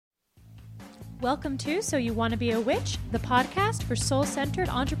Welcome to So You Want to Be a Witch, the podcast for soul-centered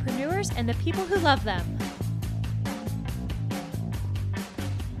entrepreneurs and the people who love them.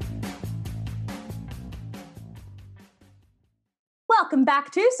 Welcome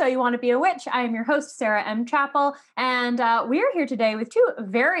back to So You Want to Be a Witch. I am your host, Sarah M. Chappell, and we are here today with two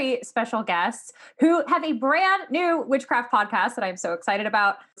very special guests who have a brand new witchcraft podcast that I'm so excited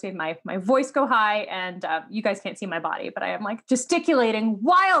about. It's made my voice go high, and you guys can't see my body, but I am like gesticulating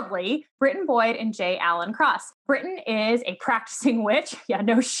wildly. Britton Boyd and J. Allen Cross. Britton is a practicing witch. Yeah,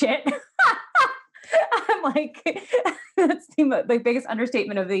 no shit. I'm like, that's the biggest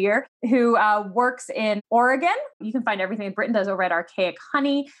understatement of the year, who works in Oregon. You can find everything that Britton does over at Archaic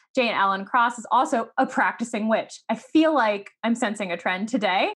Honey. Jane Allen Cross is also a practicing witch. I feel like I'm sensing a trend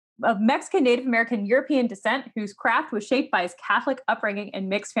today of Mexican, Native American, European descent, whose craft was shaped by his Catholic upbringing and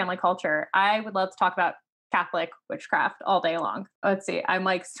mixed family culture. I would love to talk about Catholic witchcraft all day long. Let's see. I'm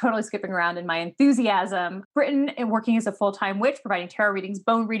like totally skipping around in my enthusiasm. Britton and working as a full-time witch, providing tarot readings,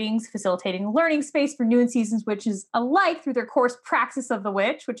 bone readings, facilitating learning space for new and seasoned witches alike through their course Praxis of the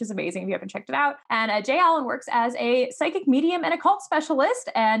Witch, which is amazing if you haven't checked it out. And Jay Allen works as a psychic medium and occult specialist,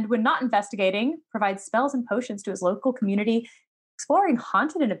 and when not investigating, provides spells and potions to his local community, exploring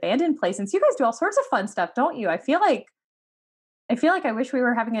haunted and abandoned places. You guys do all sorts of fun stuff, don't you? I feel like I wish we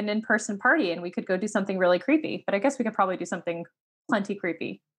were having an in-person party and we could go do something really creepy, but I guess we could probably do something plenty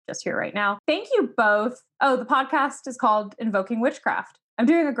creepy just here right now. Thank you both. Oh, the podcast is called Invoking Witchcraft. I'm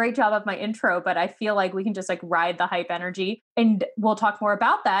doing a great job of my intro, but I feel like we can just like ride the hype energy, and we'll talk more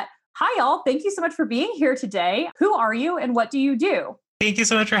about that. Hi, y'all. Thank you so much for being here today. Who are you and what do you do? Thank you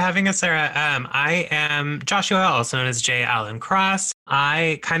so much for having us, Sarah. I am Joshua, also known as J. Allen Cross.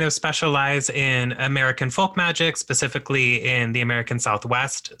 I kind of specialize in American folk magic, specifically in the American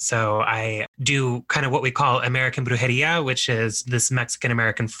Southwest. So I do kind of what we call American brujeria, which is this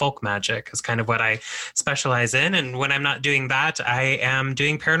Mexican-American folk magic is kind of what I specialize in. And when I'm not doing that, I am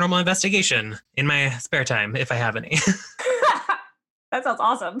doing paranormal investigation in my spare time, if I have any. That sounds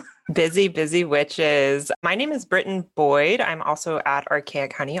awesome. Busy witches. My name is Britton Boyd. I'm also at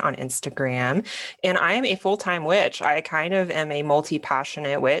Archaic Honey on Instagram, and I am a full-time witch. I kind of am a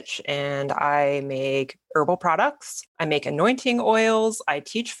multi-passionate witch, and I make herbal products. I make anointing oils. I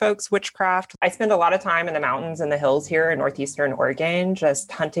teach folks witchcraft. I spend a lot of time in the mountains and the hills here in northeastern Oregon,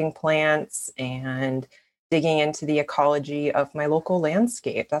 just hunting plants and digging into the ecology of my local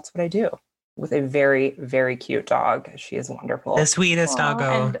landscape. That's what I do. With a very, very cute dog. She is wonderful. The sweetest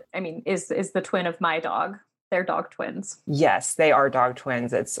doggo. And I mean, is the twin of my dog. They're dog twins. Yes, they are dog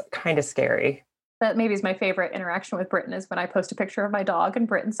twins. It's kind of scary. That maybe is my favorite interaction with Britton is when I post a picture of my dog and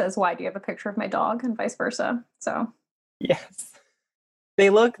Britton says, "Why do you have a picture of my dog?" and vice versa. So yes, they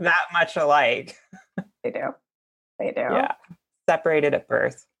look that much alike. They do. Yeah, separated at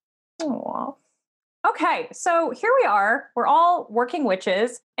birth. Oh. Okay, so here we are. We're all working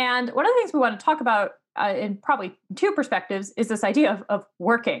witches. And one of the things we want to talk about in probably two perspectives is this idea of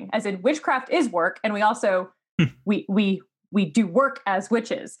working, as in witchcraft is work. And we also, we do work as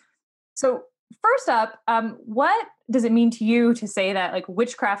witches. So first up, what does it mean to you to say that like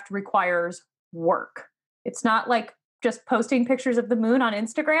witchcraft requires work? It's not like just posting pictures of the moon on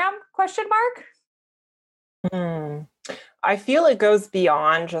Instagram, ? I feel it goes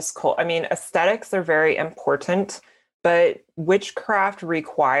beyond just aesthetics are very important, but witchcraft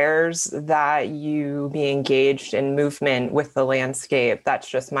requires that you be engaged in movement with the landscape. That's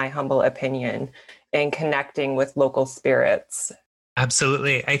just my humble opinion, and connecting with local spirits.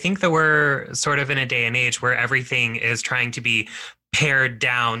 Absolutely. I think that we're sort of in a day and age where everything is trying to be pared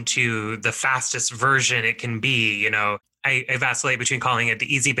down to the fastest version it can be. You know, I vacillate between calling it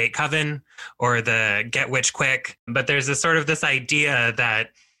the easy bake coven or the get witch quick. But there's this idea that,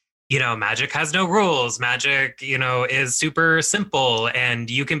 you know, magic has no rules. Magic, you know, is super simple,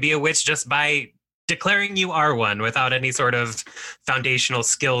 and you can be a witch just by declaring you are one without any sort of foundational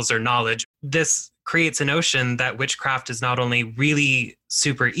skills or knowledge. This creates a notion that witchcraft is not only really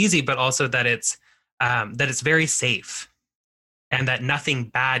super easy, but also that it's very safe and that nothing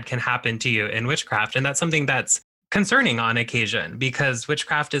bad can happen to you in witchcraft. And that's something that's concerning on occasion, because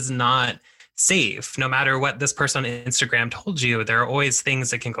witchcraft is not safe. No matter what this person on Instagram told you, there are always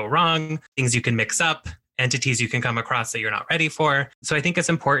things that can go wrong, things you can mix up, entities you can come across that you're not ready for. So I think it's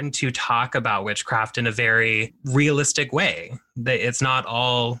important to talk about witchcraft in a very realistic way, that it's not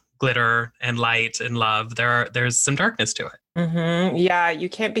all glitter and light and love. There's some darkness to it. Mm-hmm. Yeah, you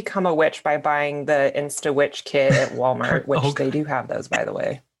can't become a witch by buying the Insta Witch kit at Walmart, which they do have those, by the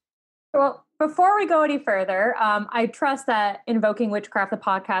way. Well, before we go any further, I trust that Invoking Witchcraft, the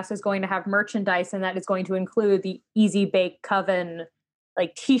podcast, is going to have merchandise, and that is going to include the Easy Bake Coven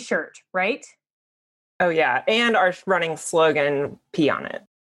like t-shirt, right? Oh, yeah. And our running slogan, pee on it.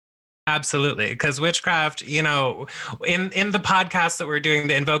 Absolutely. Because witchcraft, in the podcast that we're doing,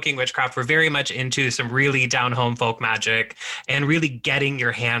 the Invoking Witchcraft, we're very much into some really down home folk magic and really getting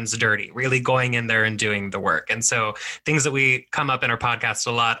your hands dirty, really going in there and doing the work. And so things that we come up in our podcast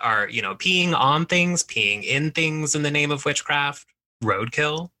a lot are, peeing on things, peeing in things in the name of witchcraft,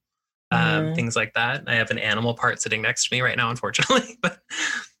 roadkill, things like that. I have an animal part sitting next to me right now, unfortunately, but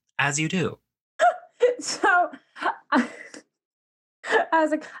as you do. So I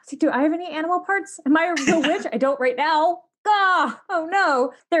was like, do I have any animal parts? Am I a real witch? I don't right now. Oh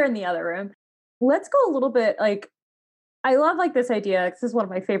no, they're in the other room. Let's go a little bit I love this idea. This is one of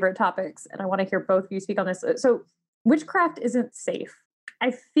my favorite topics, and I want to hear both of you speak on this. So witchcraft isn't safe.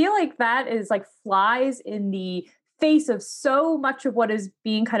 I feel like that is flies in the face of so much of what is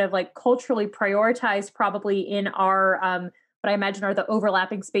being kind of culturally prioritized, probably in our what I imagine are the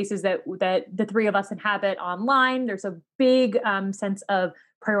overlapping spaces that the three of us inhabit online. There's a big sense of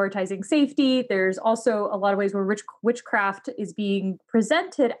prioritizing safety. There's also a lot of ways where witchcraft is being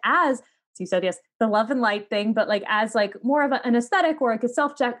presented as you said, yes, the love and light thing, but as more of an aesthetic or a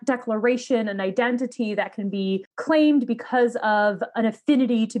self-declaration, an identity that can be claimed because of an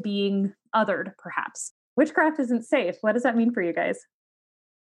affinity to being othered, perhaps. Witchcraft isn't safe. What does that mean for you guys?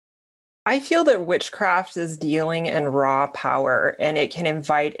 I feel that witchcraft is dealing in raw power, and it can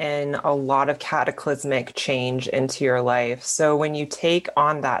invite in a lot of cataclysmic change into your life. So when you take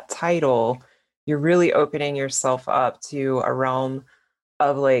on that title, you're really opening yourself up to a realm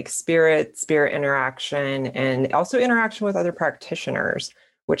of spirit interaction, and also interaction with other practitioners,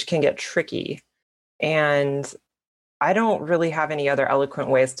 which can get tricky. And I don't really have any other eloquent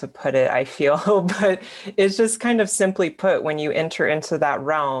ways to put it, I feel, but it's just kind of simply put, when you enter into that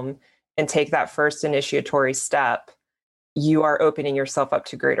realm and take that first initiatory step, you are opening yourself up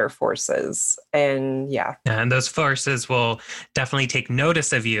to greater forces. And yeah. And those forces will definitely take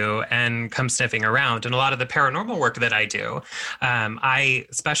notice of you and come sniffing around. And a lot of the paranormal work that I do, I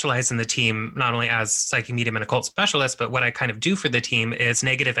specialize in the team, not only as psychic medium and occult specialist, but what I kind of do for the team is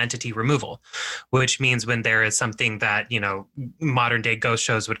negative entity removal, which means when there is something that, modern day ghost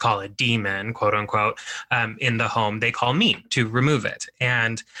shows would call a demon, quote unquote, in the home, they call me to remove it.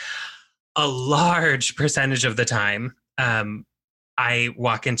 And a large percentage of the time, I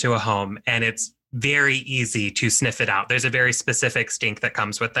walk into a home and it's very easy to sniff it out. There's a very specific stink that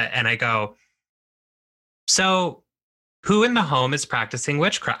comes with it. And I go, so who in the home is practicing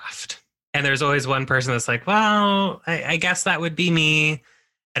witchcraft? And there's always one person that's like, well, I guess that would be me.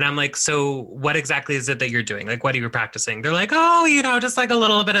 And I'm like, so what exactly is it that you're doing? What are you practicing? They're like, oh, just a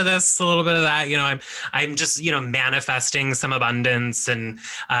little bit of this, a little bit of that. I'm just, manifesting some abundance and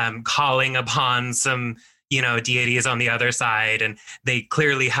calling upon some, deities on the other side. And they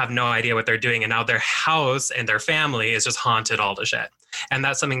clearly have no idea what they're doing. And now their house and their family is just haunted all to shit. And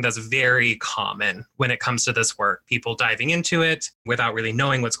that's something that's very common when it comes to this work. People diving into it without really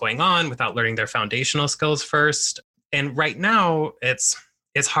knowing what's going on, without learning their foundational skills first. And right now it's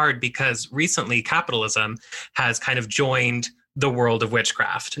hard because recently capitalism has kind of joined the world of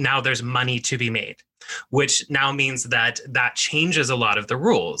witchcraft. Now there's money to be made, which now means that changes a lot of the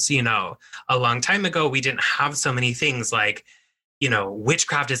rules. A long time ago, we didn't have so many things like,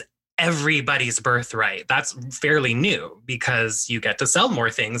 witchcraft is everybody's birthright. That's fairly new because you get to sell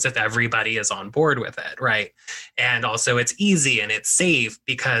more things if everybody is on board with it, right? And also it's easy and it's safe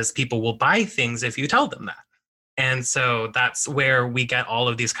because people will buy things if you tell them that. And so that's where we get all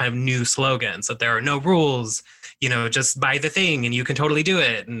of these kind of new slogans that there are no rules, just buy the thing and you can totally do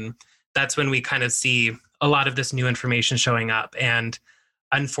it. And that's when we kind of see a lot of this new information showing up. And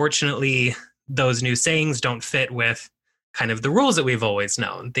unfortunately, those new sayings don't fit with kind of the rules that we've always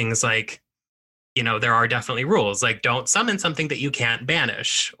known. Things like, there are definitely rules, like don't summon something that you can't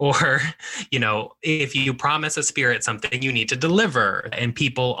banish, or, if you promise a spirit something, you need to deliver. And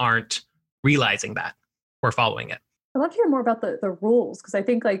people aren't realizing that or following it. I'd love to hear more about the rules, because I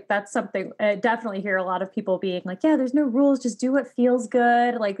think that's something I definitely hear a lot of people being like, yeah, there's no rules, just do what feels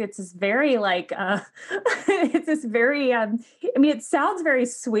good. It's this very it's this very it sounds very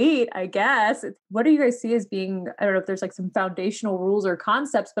sweet, I guess. What do you guys see as being, I don't know if there's some foundational rules or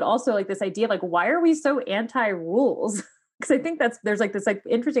concepts, but also this idea of why are we so anti-rules? Because I think there's this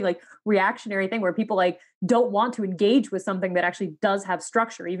interesting reactionary thing where people don't want to engage with something that actually does have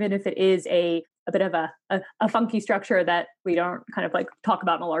structure, even if it is a bit of a funky structure that we don't kind of talk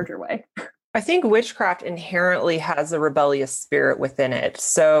about in a larger way. I think witchcraft inherently has a rebellious spirit within it.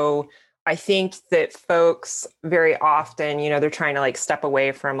 So I think that folks very often, they're trying to step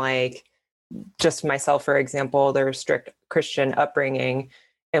away from just myself, for example, their strict Christian upbringing.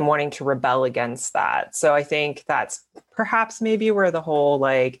 and wanting to rebel against that. So I think that's perhaps maybe where the whole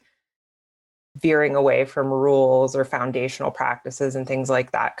like veering away from rules or foundational practices and things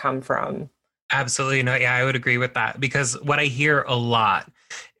like that come from. Absolutely. No, yeah, I would agree with that, because what I hear a lot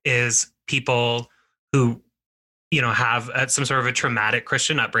is people who, have some sort of a traumatic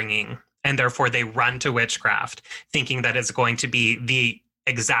Christian upbringing, and therefore they run to witchcraft thinking that it's going to be the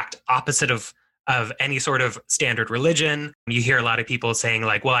exact opposite of any sort of standard religion. You hear a lot of people saying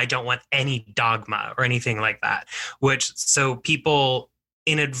like, well, I don't want any dogma or anything like that, so people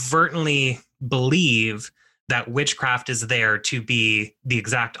inadvertently believe that witchcraft is there to be the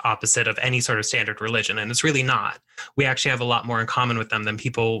exact opposite of any sort of standard religion. And it's really not. We actually have a lot more in common with them than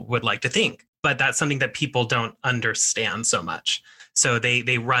people would like to think. But that's something that people don't understand so much. So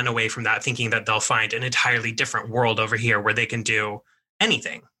they run away from that, thinking that they'll find an entirely different world over here where they can do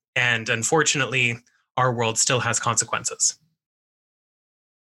anything. And unfortunately, our world still has consequences.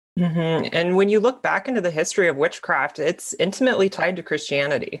 Mm-hmm. And when you look back into the history of witchcraft, it's intimately tied to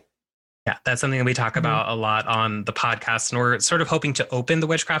Christianity. Yeah, that's something that we talk about a lot on the podcast. And we're sort of hoping to open the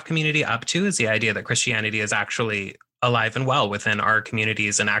witchcraft community up to, is the idea that Christianity is actually alive and well within our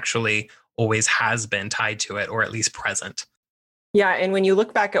communities and actually always has been tied to it, or at least present. Yeah. And when you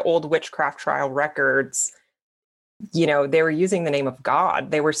look back at old witchcraft trial records, they were using the name of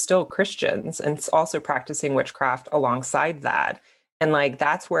God. They were still Christians and also practicing witchcraft alongside that. And like,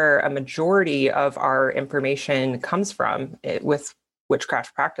 that's where a majority of our information comes from with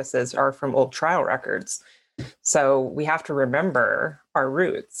witchcraft practices are from old trial records. So we have to remember our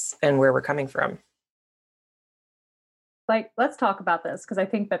roots and where we're coming from. Like, let's talk about this, because I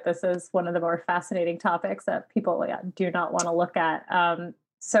think that this is one of the more fascinating topics that people do not want to look at.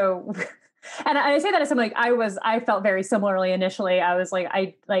 So, and I say that as something like I felt very similarly initially. I was like,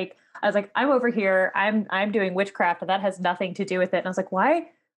 I'm over here. I'm doing witchcraft, and that has nothing to do with it. And I was like, why?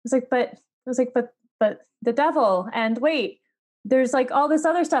 But the devil, and wait, there's like all this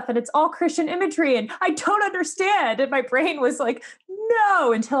other stuff, and it's all Christian imagery, and I don't understand. And my brain was like,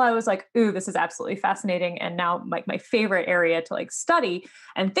 no, until I was like, ooh, this is absolutely fascinating. And now my favorite area to like study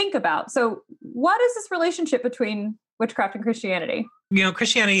and think about. So what is this relationship between witchcraft and Christianity?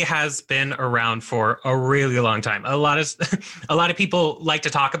 Christianity has been around for a really long time. A lot of people like to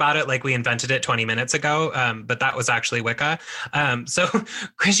talk about it like we invented it 20 minutes ago, but that was actually Wicca. So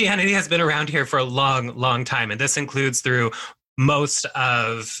Christianity has been around here for a long, long time. And this includes through most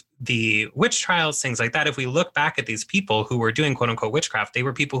of the witch trials, things like that. If we look back at these people who were doing quote unquote witchcraft, they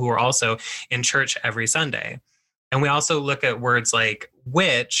were people who were also in church every Sunday. And we also look at words like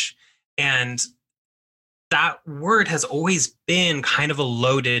witch, and that word has always been kind of a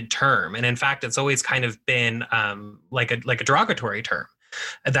loaded term. And in fact, it's always kind of been like a derogatory term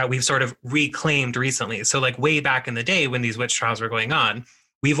that we've sort of reclaimed recently. So like way back in the day when these witch trials were going on,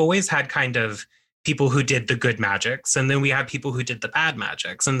 we've always had kind of people who did the good magics, and then we had people who did the bad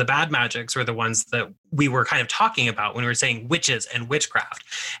magics. And the bad magics were the ones that we were kind of talking about when we were saying witches and witchcraft.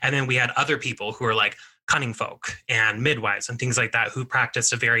 And then we had other people who were like cunning folk and midwives and things like that, who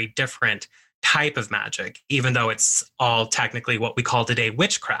practiced a very different type of magic, even though it's all technically what we call today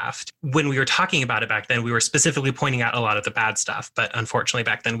witchcraft. When we were talking about it back then, we were specifically pointing out a lot of the bad stuff. But unfortunately,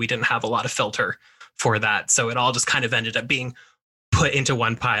 back then, we didn't have a lot of filter for that. So it all just kind of ended up being put into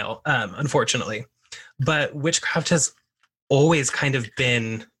one pile, unfortunately. But witchcraft has always kind of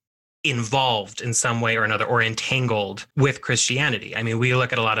been involved in some way or another, or entangled with Christianity. I mean, we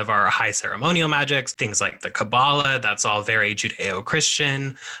look at a lot of our high ceremonial magics, things like the Kabbalah, that's all very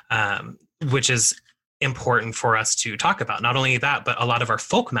Judeo-Christian, which is important for us to talk about. Not only that, but a lot of our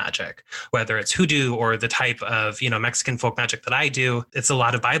folk magic, whether it's hoodoo or the type of, Mexican folk magic that I do, it's a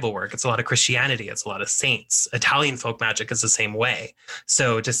lot of Bible work. It's a lot of Christianity. It's a lot of saints. Italian folk magic is the same way.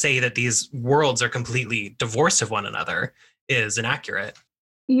 So to say that these worlds are completely divorced of one another is inaccurate.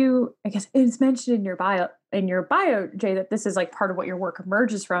 I guess it's mentioned in your bio, Jay, that this is like part of what your work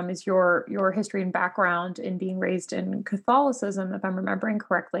emerges from is your history and background in being raised in Catholicism, if I'm remembering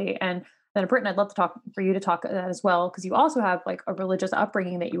correctly. And then Britton, I'd love for you to talk that as well, because you also have like a religious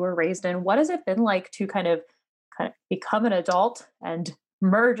upbringing that you were raised in. What has it been like to kind of become an adult and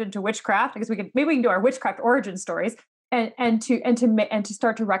merge into witchcraft? I guess maybe we can do our witchcraft origin stories and to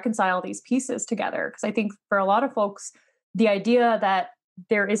start to reconcile these pieces together. Because I think for a lot of folks, the idea that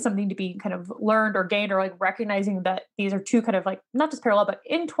there is something to be kind of learned or gained, or like recognizing that these are two kind of like not just parallel but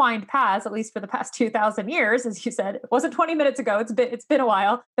entwined paths, at least for the past 2,000 years, as you said. It wasn't 20 minutes ago. It's been a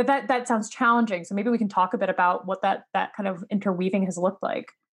while. But that sounds challenging. So maybe we can talk a bit about what that kind of interweaving has looked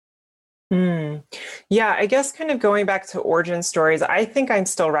like. Mm. Yeah, I guess kind of going back to origin stories, I think I'm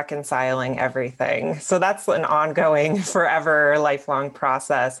still reconciling everything. So that's an ongoing, forever, lifelong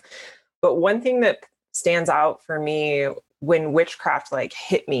process. But one thing that stands out for me when witchcraft like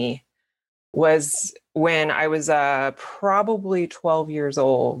hit me was when I was probably 12 years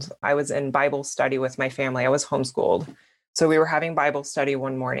old. I was in Bible study with my family. I was homeschooled. So we were having Bible study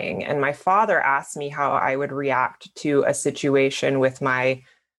one morning, and my father asked me how I would react to a situation with my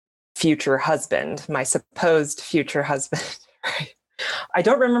future husband, my supposed future husband. Right? I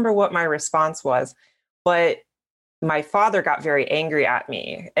don't remember what my response was, but my father got very angry at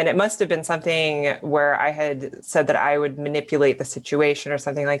me. And it must have been something where I had said that I would manipulate the situation or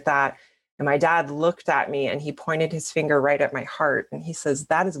something like that. And my dad looked at me and he pointed his finger right at my heart and he says,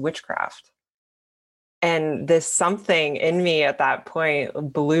 "That is witchcraft." And this something in me at that point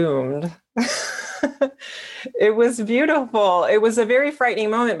bloomed. It was beautiful. It was a very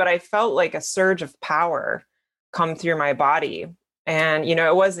frightening moment, but I felt like a surge of power come through my body. And,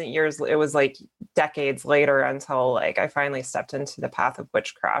 it wasn't years, it was like decades later until like I finally stepped into the path of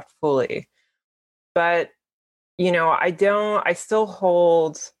witchcraft fully. But, I still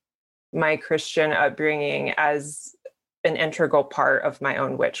hold my Christian upbringing as an integral part of my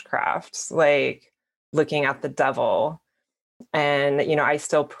own witchcraft, like looking at the devil. And, I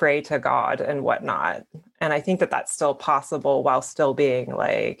still pray to God and whatnot. And I think that that's still possible while still being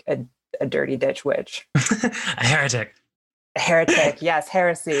like a dirty ditch witch. A heretic. A heretic. Yes,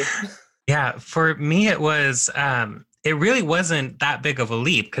 heresy. Yeah, for me, it really wasn't that big of a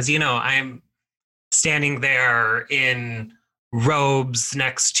leap because, I'm standing there in robes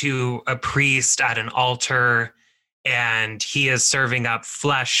next to a priest at an altar, and he is serving up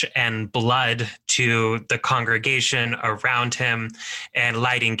flesh and blood to the congregation around him and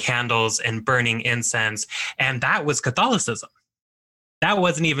lighting candles and burning incense. And that was Catholicism. That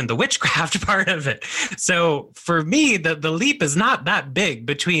wasn't even the witchcraft part of it. So for me, the leap is not that big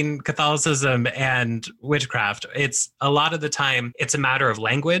between Catholicism and witchcraft. It's a lot of the time, it's a matter of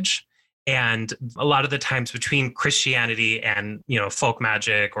language. And a lot of the times between Christianity and, folk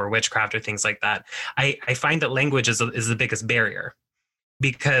magic or witchcraft or things like that, I find that language is the biggest barrier.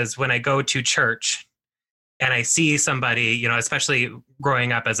 Because when I go to church and I see somebody, especially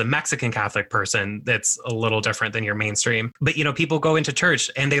growing up as a Mexican Catholic person, that's a little different than your mainstream. But, people go into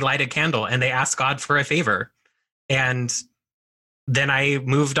church and they light a candle and they ask God for a favor. And then I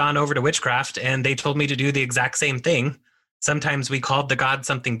moved on over to witchcraft and they told me to do the exact same thing. Sometimes we called the God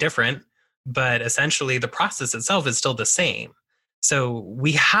something different, but essentially the process itself is still the same. So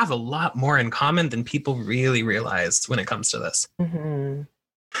we have a lot more in common than people really realize when it comes to this. Mm-hmm.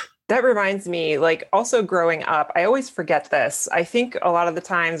 That reminds me, like also growing up, I always forget this. I think a lot of the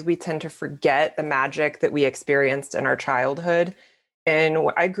times we tend to forget the magic that we experienced in our childhood. And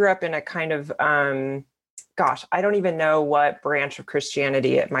I grew up in a kind of, I don't even know what branch of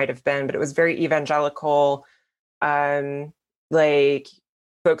Christianity it might have been, but it was very evangelical. Like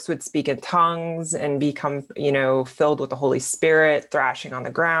folks would speak in tongues and become, filled with the Holy Spirit, thrashing on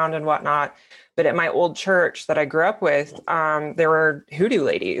the ground and whatnot. But at my old church that I grew up with, there were hoodoo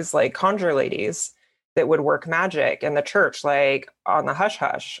ladies, like conjure ladies that would work magic in the church, like on the hush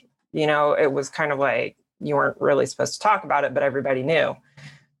hush. It was kind of like you weren't really supposed to talk about it, but everybody knew.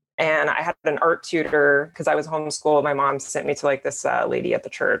 And I had an art tutor because I was homeschooled. My mom sent me to like this lady at the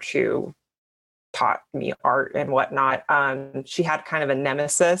church who taught me art and whatnot. She had kind of a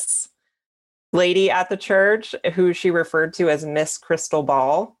nemesis lady at the church who she referred to as Miss Crystal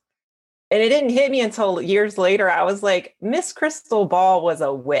Ball. And it didn't hit me until years later. I was like, Miss Crystal Ball was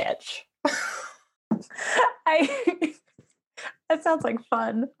a witch. That sounds like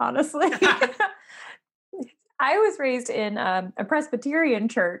fun, honestly. I was raised in a Presbyterian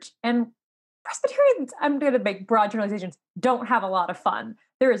church, and Presbyterians, I'm going to make broad generalizations, don't have a lot of fun.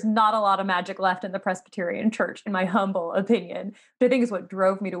 There is not a lot of magic left in the Presbyterian church, in my humble opinion, which I think is what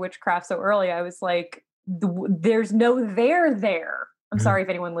drove me to witchcraft so early. I was like, there's no there. I'm sorry if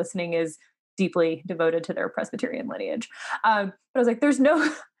anyone listening is deeply devoted to their Presbyterian lineage. But I was like, there's no,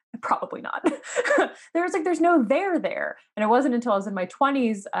 probably not. There's no there. And it wasn't until I was in my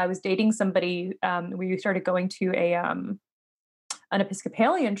 20s, I was dating somebody, we started going to an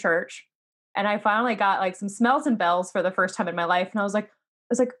Episcopalian church. And I finally got like some smells and bells for the first time in my life. And I was like,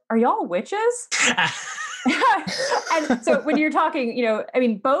 are y'all witches? And so when you're talking,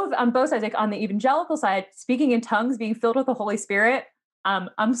 both on both sides, like on the evangelical side, speaking in tongues, being filled with the Holy Spirit,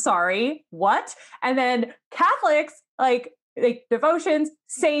 I'm sorry, what? And then Catholics, like devotions,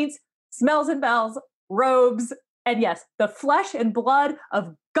 saints, smells and bells, robes, and yes, the flesh and blood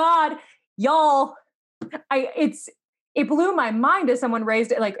of God, y'all. It blew my mind as someone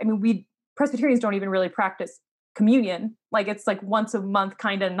raised it. Presbyterians don't even really practice communion. Like it's like once a month,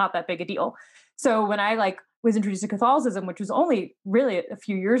 kind of not that big a deal. So when I like was introduced to Catholicism, which was only really a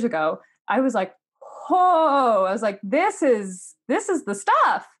few years ago, I was like, oh, I was like, this is the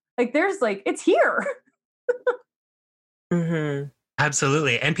stuff. Like there's like, it's here. Mm-hmm.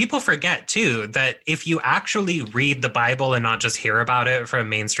 Absolutely. And people forget too that if you actually read the Bible and not just hear about it from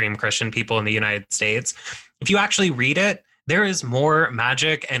mainstream Christian people in the United States, if you actually read it, there is more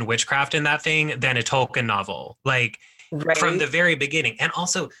magic and witchcraft in that thing than a Tolkien novel, like from the very beginning. And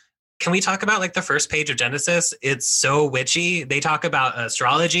also, can we talk about like the first page of Genesis? It's so witchy. They talk about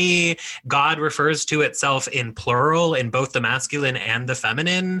astrology. God refers to itself in plural in both the masculine and the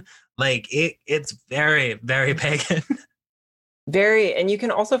feminine. Like it's very, very pagan. Very, and you can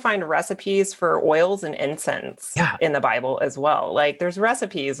also find recipes for oils and incense in the Bible as well. Like there's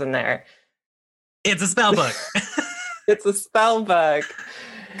recipes in there. It's a spell book. It's a spell book.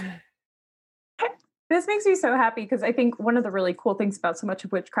 This makes me so happy because I think one of the really cool things about so much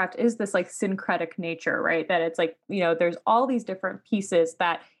of witchcraft is this like syncretic nature, right? That it's like, you know, there's all these different pieces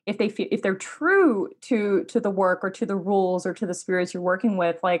that if they're true to the work or to the rules or to the spirits you're working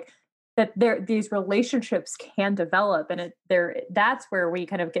with, like that these relationships can develop, and that's where we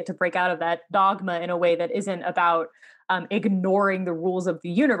kind of get to break out of that dogma in a way that isn't about ignoring the rules of the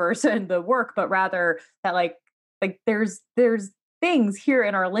universe and the work, but rather that like there's things here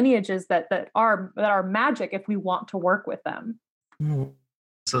in our lineages that are magic if we want to work with them.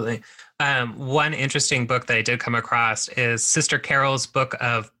 Absolutely. One interesting book that I did come across is Sister Carol's book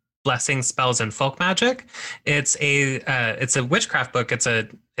of Blessing, Spells, and Folk Magic. It's a witchcraft book. It's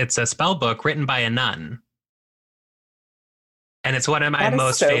a spell book written by a nun. And it's one of my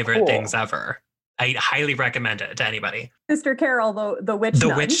most favorite things ever. I highly recommend it to anybody. Sister Carol, the witch nun.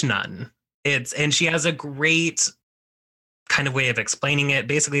 The witch nun. And she has a great kind of way of explaining it.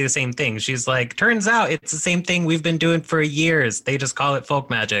 Basically the same thing. She's like, turns out it's the same thing we've been doing for years. They just call it folk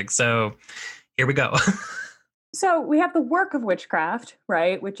magic. So here we go. So we have the work of witchcraft,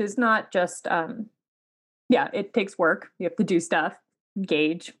 right? Which is not just, it takes work. You have to do stuff,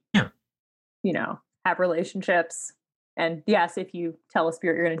 engage, have relationships. And yes, if you tell a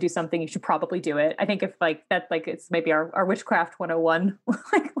spirit you're going to do something, you should probably do it. I think if like that, like it's maybe our Witchcraft 101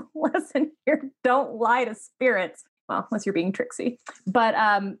 like lesson here. Don't lie to spirits. Well, unless you're being tricksy. But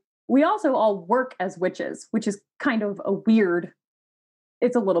we also all work as witches, which is kind of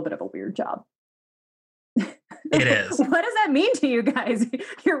it's a little bit of a weird job. It is. What does that mean to you guys?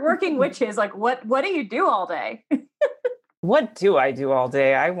 You're working witches. Like what do you do all day? What do I do all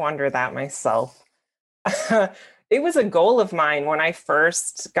day? I wonder that myself. It was a goal of mine when I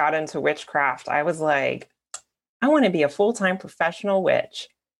first got into witchcraft. I was like, I want to be a full-time professional witch.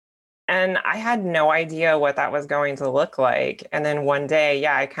 And I had no idea what that was going to look like. And then one day,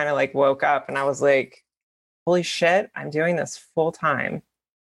 I kind of like woke up and I was like, holy shit, I'm doing this full time.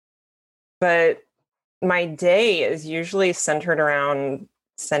 But my day is usually centered around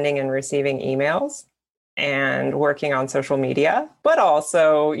sending and receiving emails and working on social media, but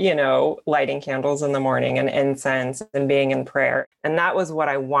also, lighting candles in the morning and incense and being in prayer. And that was what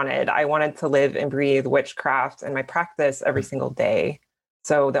I wanted. I wanted to live and breathe witchcraft and my practice every single day.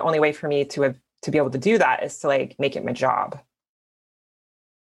 So the only way for me to be able to do that is to like make it my job.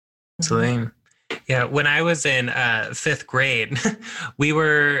 Absolutely. Yeah, when I was in 5th grade, we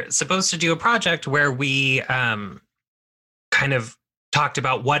were supposed to do a project where we kind of talked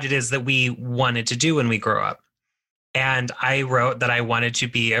about what it is that we wanted to do when we grow up. And I wrote that I wanted to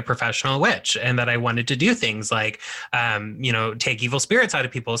be a professional witch and that I wanted to do things like, take evil spirits out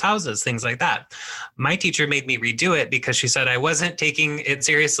of people's houses, things like that. My teacher made me redo it because she said I wasn't taking it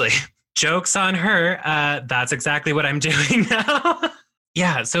seriously. Joke's on her. That's exactly what I'm doing now.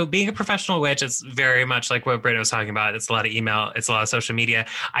 Yeah. So being a professional witch is very much like what Britton was talking about. It's a lot of email. It's a lot of social media.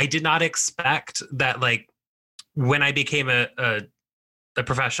 I did not expect that, like, when I became a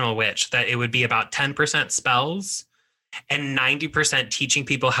professional witch, that it would be about 10% spells and 90% teaching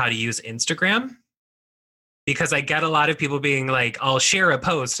people how to use Instagram. Because I get a lot of people being like, I'll share a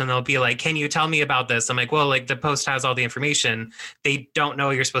post and they'll be like, can you tell me about this? I'm like, well, like the post has all the information. They don't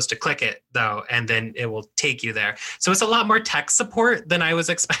know you're supposed to click it though, and then it will take you there. So it's a lot more tech support than I was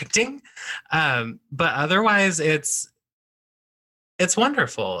expecting. But otherwise it's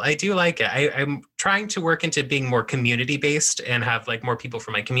wonderful. I do like it. I'm trying to work into being more community based and have like more people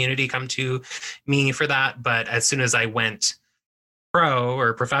from my community come to me for that. But as soon as I went pro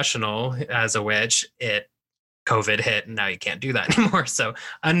or professional as a witch, COVID hit and now you can't do that anymore. So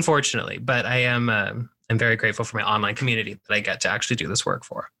unfortunately, but I'm very grateful for my online community that I get to actually do this work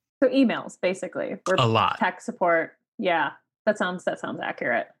for. So emails, basically. A lot. Tech support. Yeah, that sounds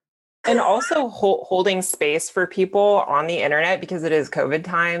accurate. And also holding space for people on the internet, because it is COVID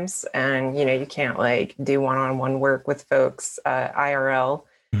times and, you can't like do one-on-one work with folks IRL.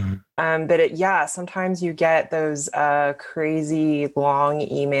 But sometimes you get those crazy long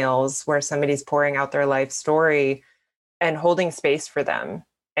emails where somebody's pouring out their life story and holding space for them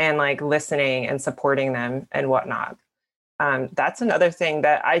and like listening and supporting them and whatnot. That's another thing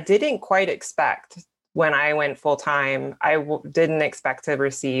that I didn't quite expect. When I went full time, didn't expect to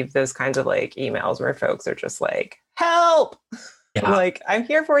receive those kinds of like emails where folks are just like, help, like, I'm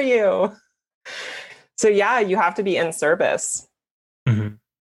here for you. So yeah, you have to be in service. Mm-hmm.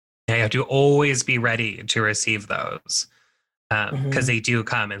 Yeah, you have to always be ready to receive those because they do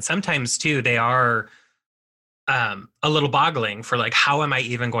come. And sometimes too, they are a little boggling for like, how am I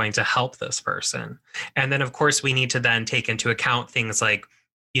even going to help this person? And then of course we need to then take into account things like,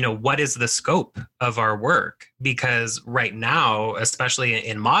 what is the scope of our work? Because right now, especially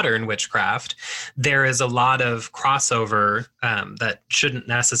in modern witchcraft, there is a lot of crossover that shouldn't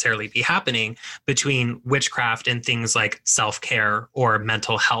necessarily be happening between witchcraft and things like self-care or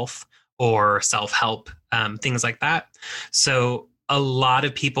mental health or self-help, things like that. So a lot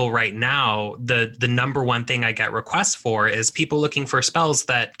of people right now, the number one thing I get requests for is people looking for spells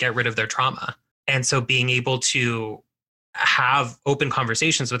that get rid of their trauma. And so being able to have open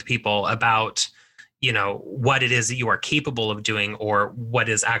conversations with people about, what it is that you are capable of doing or what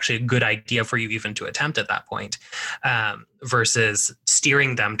is actually a good idea for you even to attempt at that point, versus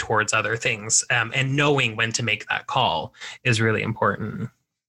steering them towards other things, and knowing when to make that call is really important.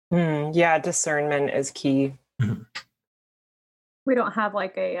 Yeah, discernment is key. Mm-hmm. We don't have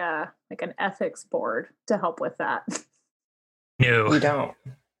like an ethics board to help with that. No, we don't.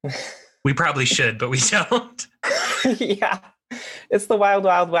 We probably should, but we don't. Yeah, it's the wild,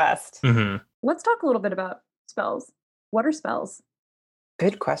 wild west. Mm-hmm. Let's talk a little bit about spells. What are spells?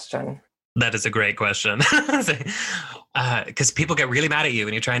 Good question. That is a great question. Because people get really mad at you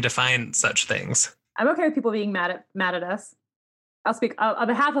when you're trying to find such things. I'm okay with people being mad at us. I'll speak on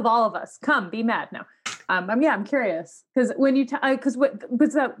behalf of all of us. Come, be mad. No, I'm curious because when you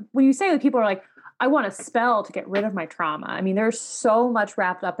when you say that people are like, I want a spell to get rid of my trauma. I mean, there's so much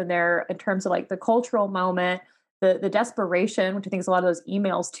wrapped up in there in terms of like the cultural moment, the desperation, which I think is a lot of those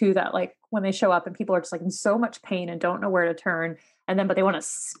emails too, that like when they show up and people are just like in so much pain and don't know where to turn, but they want a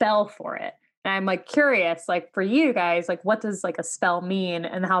spell for it. And I'm like curious, like for you guys, like what does like a spell mean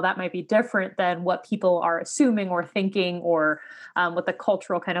and how that might be different than what people are assuming or thinking, or what the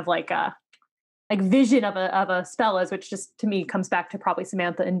cultural kind of like vision of a spell is, which just to me comes back to probably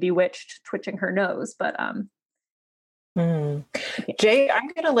Samantha in Bewitched twitching her nose. But Jay, I'm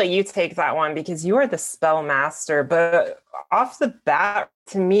going to let you take that one because you are the spell master. But off the bat,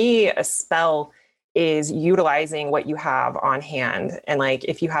 to me, a spell is utilizing what you have on hand. And like,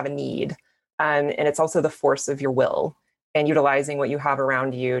 if you have a need, and it's also the force of your will and utilizing what you have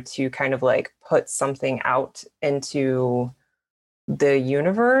around you to kind of like put something out into the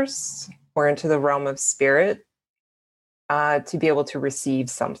universe or into the realm of spirit, to be able to receive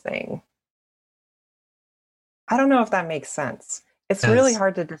something. I don't know if that makes sense. It's really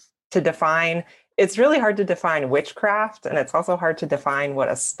hard to define. It's really hard to define witchcraft, and it's also hard to define what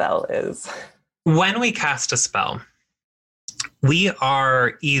a spell is. When we cast a spell, we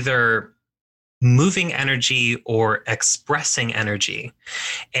are either moving energy or expressing energy.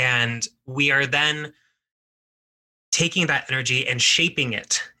 And we are then taking that energy and shaping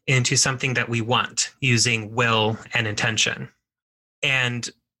it into something that we want using will and intention. And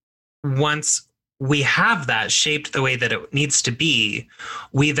once we have that shaped the way that it needs to be,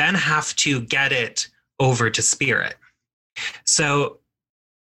 we then have to get it over to spirit. So,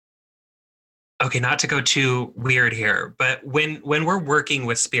 okay, not to go too weird here, but when we're working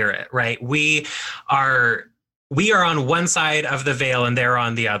with spirit, right, we are on one side of the veil and they're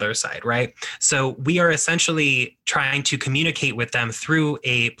on the other side, right? So we are essentially trying to communicate with them through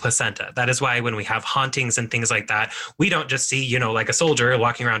a placenta. That is why when we have hauntings and things like that, we don't just see, like a soldier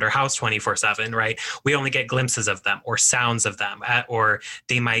walking around our house 24/7, right? We only get glimpses of them or sounds of them, or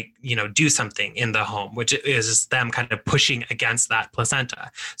they might, do something in the home, which is them kind of pushing against that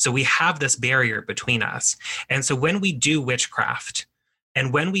placenta. So we have this barrier between us. And so when we do witchcraft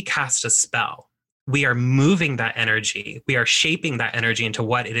and when we cast a spell, we are moving that energy. We are shaping that energy into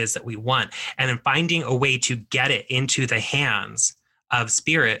what it is that we want, and then finding a way to get it into the hands of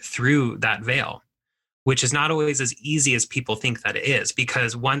spirit through that veil, which is not always as easy as people think that it is,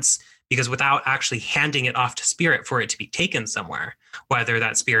 because without actually handing it off to spirit for it to be taken somewhere, whether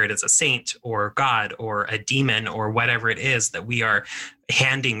that spirit is a saint or God or a demon or whatever it is that we are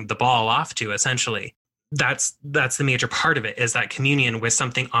handing the ball off to, essentially, that's the major part of it, is that communion with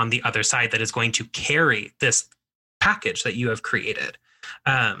something on the other side that is going to carry this package that you have created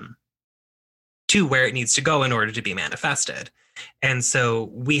to where it needs to go in order to be manifested. And so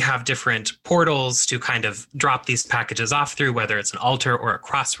we have different portals to kind of drop these packages off through, whether it's an altar or a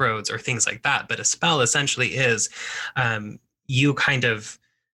crossroads or things like that. But a spell essentially is you kind of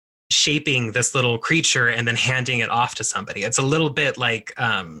shaping this little creature and then handing it off to somebody. It's a little bit like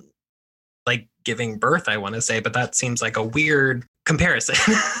giving birth, I want to say, but that seems like a weird comparison.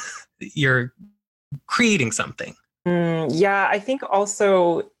 You're creating something. Yeah, I think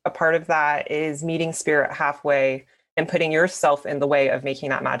also a part of that is meeting spirit halfway and putting yourself in the way of making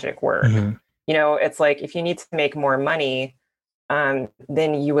that magic work. Mm-hmm. You know, it's like if you need to make more money, then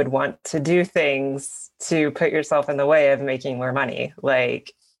you would want to do things to put yourself in the way of making more money,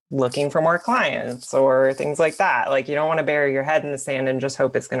 like looking for more clients or things like that. Like you don't want to bury your head in the sand and just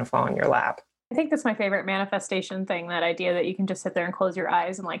hope it's going to fall in your lap. I think that's my favorite manifestation thing, that idea that you can just sit there and close your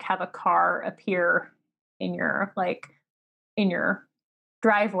eyes and like have a car appear in your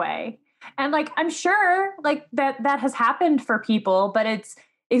driveway. And like, I'm sure like that has happened for people, but it's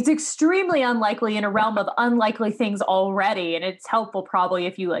extremely unlikely in a realm of unlikely things already. And it's helpful probably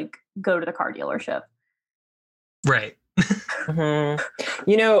if you like go to the car dealership. Right. Mm-hmm.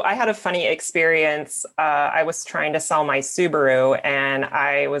 You know, I had a funny experience. I was trying to sell my Subaru and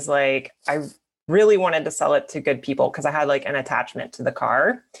I was like, I really wanted to sell it to good people because I had like an attachment to the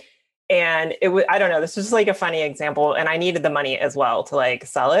car. And it was, I don't know, this is just like a funny example. And I needed the money as well to like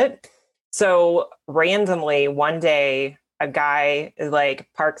sell it. So randomly one day, a guy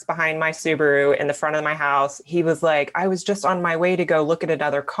like parks behind my Subaru in the front of my house. He was like, I was just on my way to go look at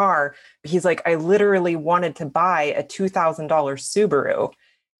another car. He's like, I literally wanted to buy a $2,000 Subaru.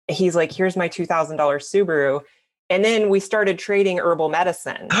 He's like, here's my $2,000 Subaru. And then we started trading herbal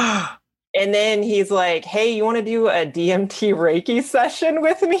medicine. And then he's like, hey, you want to do a DMT Reiki session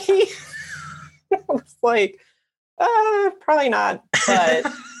with me? I was like, probably not. But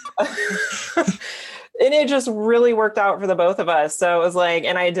and it just really worked out for the both of us. So it was like,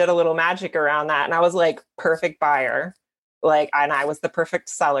 and I did a little magic around that. And I was like, perfect buyer. Like, and I was the perfect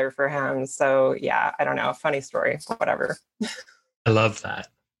seller for him. So yeah, I don't know. Funny story, whatever. I love that.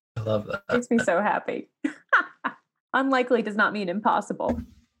 I love that. Makes me so happy. Unlikely does not mean impossible.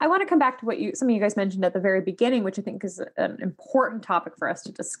 I want to come back to what some of you guys mentioned at the very beginning, which I think is an important topic for us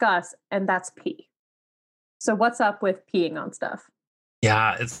to discuss, and that's pee. So what's up with peeing on stuff?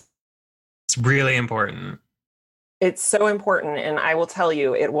 Yeah, it's really important. It's so important. And I will tell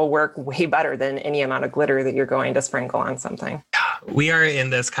you, it will work way better than any amount of glitter that you're going to sprinkle on something. We are in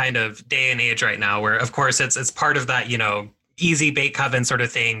this kind of day and age right now where, of course, it's part of that, you know, easy bake oven sort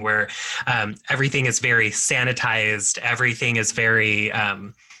of thing where everything is very sanitized. Everything is very,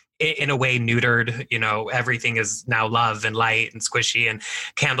 in a way, neutered. You know, everything is now love and light and squishy and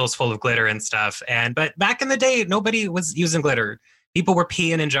candles full of glitter and stuff. But back in the day, nobody was using glitter. People were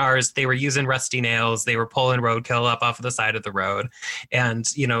peeing in jars. They were using rusty nails. They were pulling roadkill up off of the side of the road. And,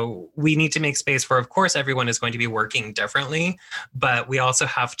 you know, we need to make space for, of course, everyone is going to be working differently, but we also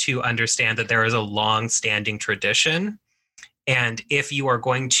have to understand that there is a long-standing tradition. And if you are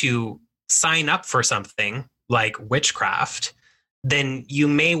going to sign up for something like witchcraft, then you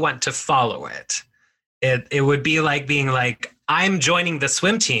may want to follow it. It would be like being like, I'm joining the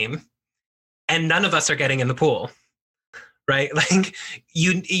swim team and none of us are getting in the pool. Right? Like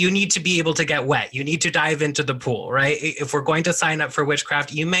you need to be able to get wet. You need to dive into the pool, right? If we're going to sign up for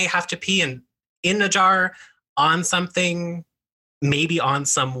witchcraft, you may have to pee in a jar on something, maybe on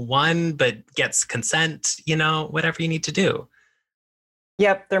someone, but gets consent, you know, whatever you need to do.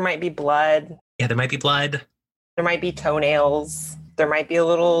 Yep. There might be blood. Yeah, there might be blood. There might be toenails. There might be a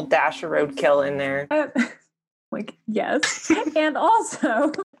little dash of roadkill in there. Like, yes. And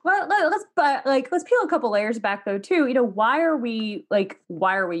also, well, let's peel a couple layers back though too. You know, why are we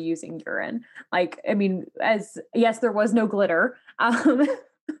using urine? Like, I mean, yes, there was no glitter.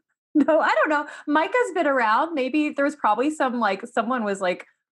 No, I don't know. Mica's been around. Maybe there was probably someone was like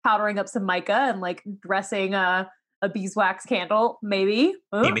powdering up some mica and like dressing a beeswax candle. Maybe.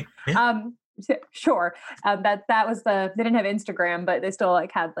 Maybe. Yeah. Sure. That was they didn't have Instagram, but they still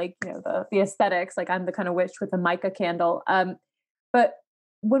like had like, you know, the aesthetics, like I'm the kind of witch with a mica candle. But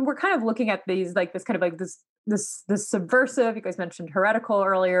when we're kind of looking at these, like this kind of like this subversive, you guys mentioned heretical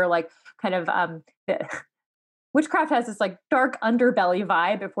earlier, like kind of, witchcraft has this like dark underbelly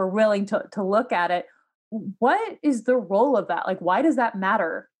vibe. If we're willing to look at it, what is the role of that? Like, why does that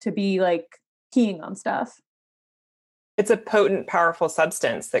matter to be like peeing on stuff? It's a potent, powerful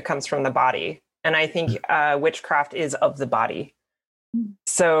substance that comes from the body. And I think witchcraft is of the body.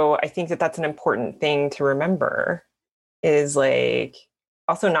 So I think that that's an important thing to remember, is like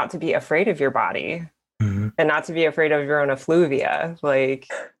also not to be afraid of your body and not to be afraid of your own effluvia. Like,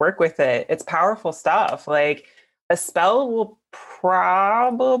 work with it. It's powerful stuff. Like, a spell will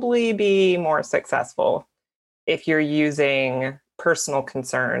probably be more successful if you're using personal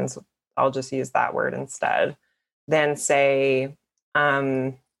concerns. I'll just use that word instead, than say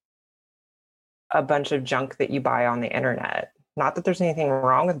a bunch of junk that you buy on the internet. Not that there's anything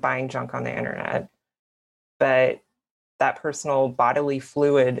wrong with buying junk on the internet, but that personal bodily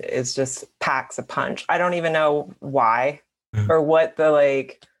fluid is just packs a punch. I don't even know why or what the,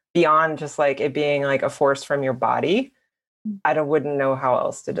 like, beyond just like it being like a force from your body. Wouldn't know how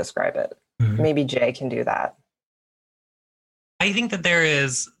else to describe it. Maybe Jay can do that. I think that there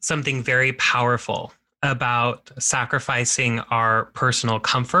is something very powerful about sacrificing our personal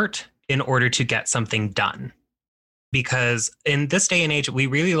comfort in order to get something done. Because in this day and age, we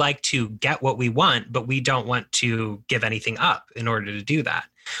really like to get what we want, but we don't want to give anything up in order to do that.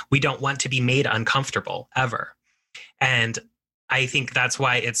 We don't want to be made uncomfortable ever. And I think that's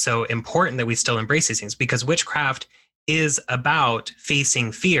why it's so important that we still embrace these things, because witchcraft is about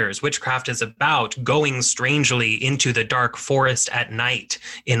facing fears. Witchcraft is about going strangely into the dark forest at night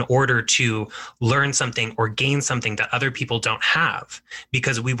in order to learn something or gain something that other people don't have,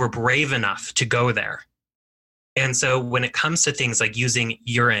 because we were brave enough to go there. And so when it comes to things like using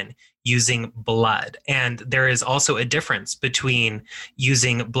urine, using blood, and there is also a difference between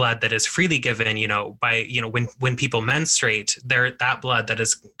using blood that is freely given, when people menstruate, that blood that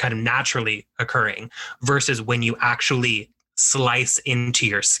is kind of naturally occurring, versus when you actually slice into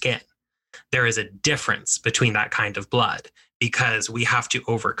your skin. There is a difference between that kind of blood, because we have to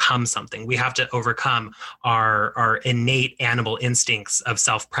overcome something. We have to overcome our innate animal instincts of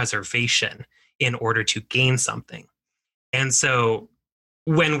self-preservation in order to gain something. And so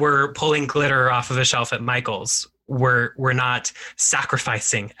when we're pulling glitter off of a shelf at Michael's, we're not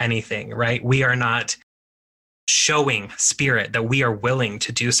sacrificing anything, right? We are not showing spirit that we are willing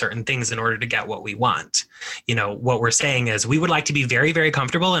to do certain things in order to get what we want. What we're saying is we would like to be very, very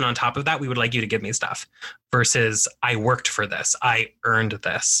comfortable. And on top of that, we would like you to give me stuff, versus I worked for this. I earned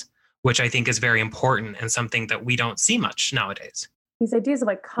this, which I think is very important and something that we don't see much nowadays. These ideas of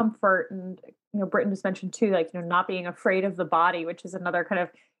like comfort and, Britton just mentioned too, like, not being afraid of the body, which is another kind of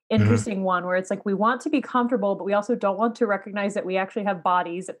interesting one where it's like, we want to be comfortable, but we also don't want to recognize that we actually have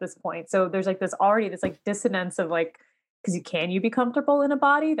bodies at this point. So there's like this like dissonance of like, because can you be comfortable in a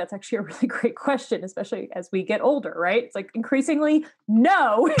body? That's actually a really great question, especially as we get older, right? It's like increasingly,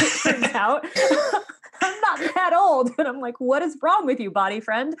 no, it turns out. I'm not that old. And I'm like, what is wrong with you, body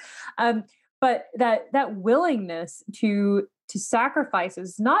friend? But that willingness to sacrifice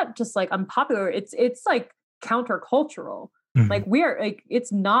is not just like unpopular. It's like countercultural. Like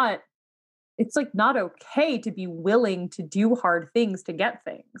it's not okay to be willing to do hard things to get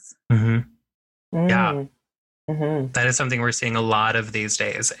things. Yeah. That is something we're seeing a lot of these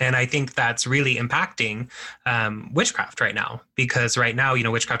days. And I think that's really impacting witchcraft right now, because right now,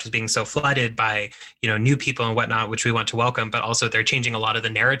 witchcraft is being so flooded by, new people and whatnot, which we want to welcome, but also they're changing a lot of the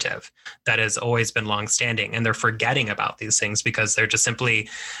narrative that has always been longstanding. And they're forgetting about these things because they're just simply,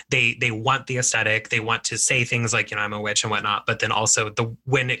 they want the aesthetic. They want to say things like, I'm a witch and whatnot. But then also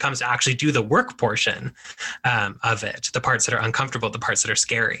when it comes to actually do the work portion of it, the parts that are uncomfortable, the parts that are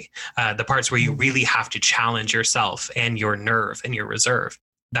scary, the parts where you really have to challenge yourself and your nerve and your reserve,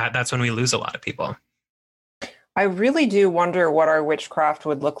 that's when we lose a lot of people. I really do wonder what our witchcraft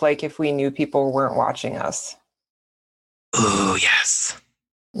would look like if we knew people weren't watching us. Oh, yes.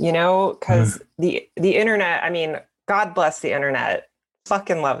 Because the internet, I mean, God bless the internet.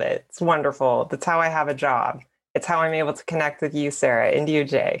 Fucking love it. It's wonderful. That's how I have a job. It's how I'm able to connect with you, Sarah, and you,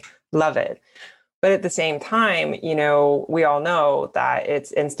 Jay. Love it. But at the same time, we all know that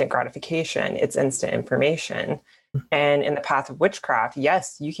it's instant gratification. It's instant information. And in the path of witchcraft,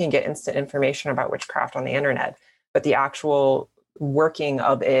 yes, you can get instant information about witchcraft on the internet, but the actual working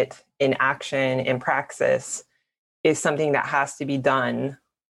of it in action, in praxis, is something that has to be done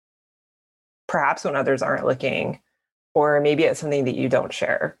perhaps when others aren't looking, or maybe it's something that you don't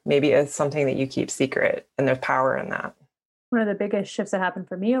share. Maybe it's something that you keep secret, and there's power in that. One of the biggest shifts that happened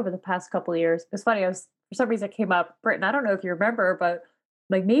for me over the past couple of years, it's funny, for some reason it came up, Britton, I don't know if you remember, but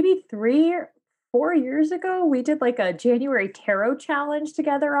like maybe 3 or 4 years ago, we did like a January tarot challenge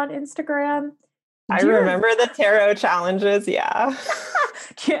together on Instagram. I remember the tarot challenges, yeah.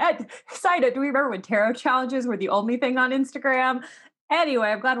 Yeah. Side note, do we remember when tarot challenges were the only thing on Instagram? Anyway,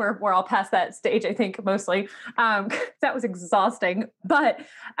 I'm glad we're all past that stage, I think, mostly. That was exhausting. But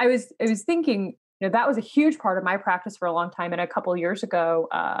I was thinking, that was a huge part of my practice for a long time. And a couple of years ago,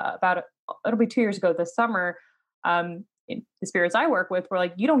 it'll be 2 years ago this summer, the spirits I work with were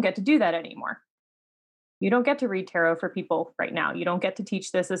like, you don't get to do that anymore. You don't get to read tarot for people right now. You don't get to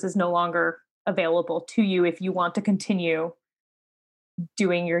teach this. This is no longer available to you if you want to continue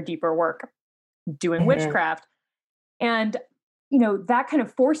doing your deeper work, doing witchcraft. And, that kind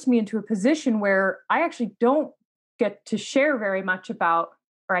of forced me into a position where I actually don't get to share very much about,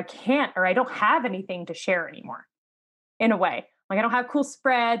 or I don't have anything to share anymore in a way. Like I don't have cool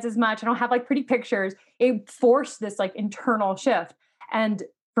spreads as much. I don't have like pretty pictures. It forced this like internal shift. And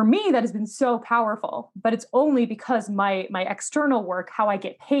for me, that has been so powerful, but it's only because my external work, how I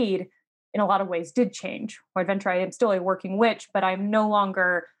get paid in a lot of ways did change. Or adventure, I am still a working witch, but I'm no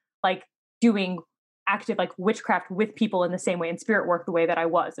longer like doing active like witchcraft with people in the same way, in spirit work the way that I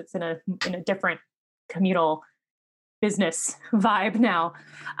was. It's in a different communal business vibe now.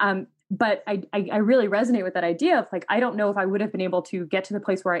 But I really resonate with that idea of like, I don't know if I would have been able to get to the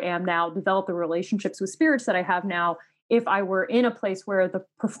place where I am now, develop the relationships with spirits that I have now, if I were in a place where the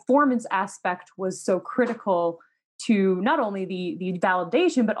performance aspect was so critical to not only the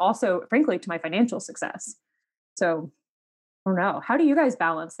validation, but also, frankly, to my financial success. So I don't know. How do you guys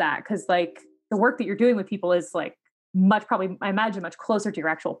balance that? Because like the work that you're doing with people is like probably, I imagine, much closer to your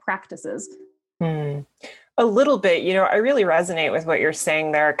actual practices. A little bit, I really resonate with what you're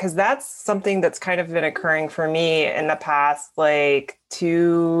saying there, because that's something that's kind of been occurring for me in the past, like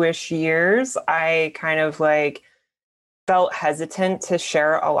 2-ish years. I kind of like felt hesitant to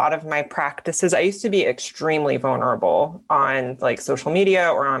share a lot of my practices. I used to be extremely vulnerable on like social media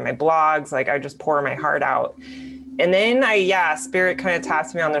or on my blogs. Like I just pour my heart out. And then spirit kind of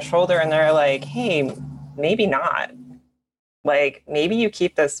taps me on the shoulder and they're like, hey, maybe not. Like, maybe you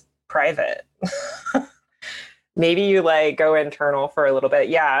keep this private. Maybe you like go internal for a little bit.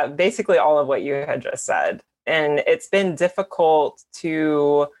 Yeah, basically all of what you had just said. And it's been difficult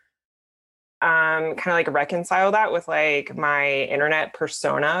to kind of like reconcile that with like my internet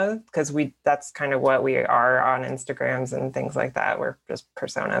persona, because that's kind of what we are on Instagrams and things like that. We're just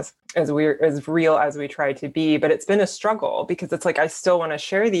personas, as real as we try to be. But it's been a struggle because it's like I still want to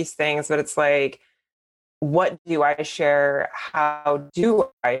share these things, but it's like, what do I share? How do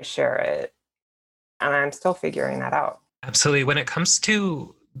I share it? And I'm still figuring that out. Absolutely. When it comes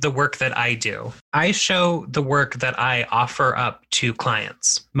to the work that I do, I show the work that I offer up to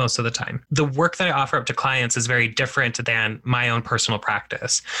clients most of the time. The work that I offer up to clients is very different than my own personal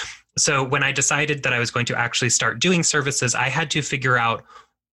practice. So when I decided that I was going to actually start doing services, I had to figure out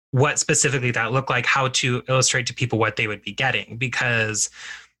what specifically that looked like, how to illustrate to people what they would be getting, because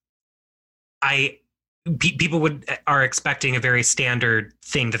people are expecting a very standard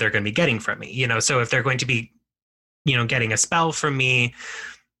thing that they're going to be getting from me, so if they're going to be, getting a spell from me,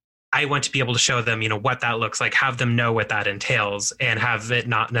 I want to be able to show them, what that looks like, have them know what that entails, and have it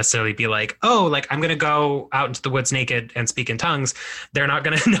not necessarily be like, oh, like I'm going to go out into the woods naked and speak in tongues. They're not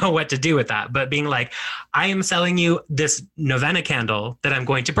going to know what to do with that. But being like, I am selling you this novena candle that I'm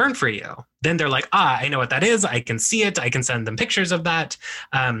going to burn for you. Then they're like, I know what that is. I can see it. I can send them pictures of that.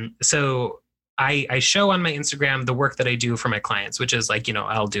 So I show on my Instagram the work that I do for my clients, which is like,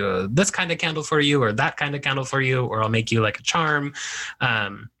 I'll do this kind of candle for you, or that kind of candle for you, or I'll make you like a charm.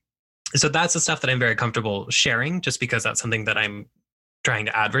 So that's the stuff that I'm very comfortable sharing, just because that's something that I'm trying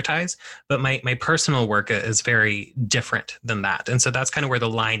to advertise. But my personal work is very different than that. And so that's kind of where the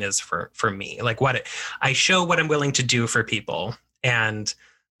line is for me. Like I show what I'm willing to do for people, and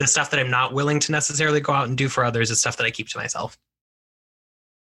the stuff that I'm not willing to necessarily go out and do for others is stuff that I keep to myself.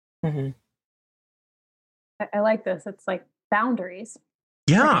 Mm-hmm. I like this. It's like boundaries.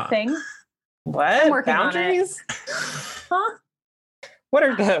 Yeah. Like a thing. What? Boundaries? Huh? What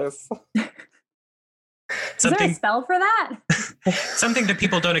are those? Is there a spell for that? Something that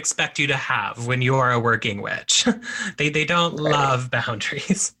people don't expect you to have when you are a working witch. They don't love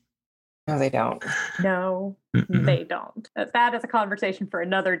boundaries. No, they don't. No, they don't. That is a conversation for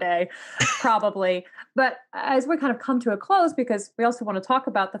another day, probably. But as we kind of come to a close, because we also want to talk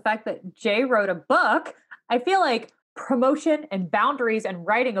about the fact that Jay wrote a book, I feel like promotion and boundaries and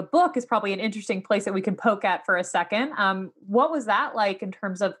writing a book is probably an interesting place that we can poke at for a second. What was that like in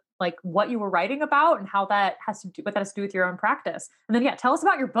terms of like what you were writing about and how that has to do, what that has to do with your own practice? And then, tell us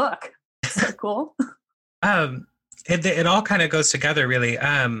about your book. It's so cool. It all kind of goes together, really.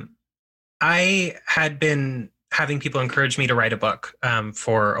 I had been having people encourage me to write a book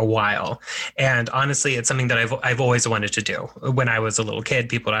for a while. And honestly, it's something that I've always wanted to do. When I was a little kid,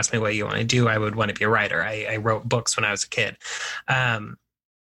 people would ask me, what you want to do? I would want to be a writer. I wrote books when I was a kid.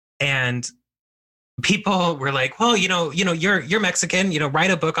 And people were like, well, you're Mexican,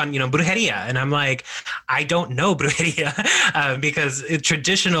 write a book on, brujeria. And I'm like, I don't know brujeria because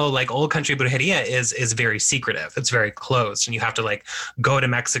traditional, like old country brujeria is very secretive. It's very closed. And you have to like go to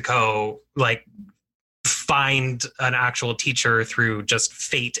Mexico, like find an actual teacher through just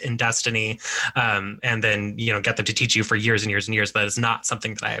fate and destiny. And then, get them to teach you for years and years and years. That is not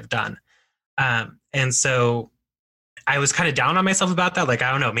something that I have done. And so I was kind of down on myself about that. Like, I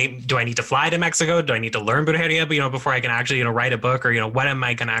don't know, maybe do I need to fly to Mexico? Do I need to learn brujeria, before I can actually, write a book, or, what am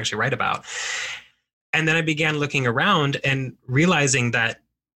I going to actually write about? And then I began looking around and realizing that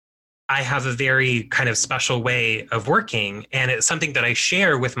I have a very kind of special way of working. And it's something that I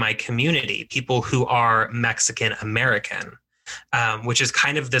share with my community, people who are Mexican American. Which is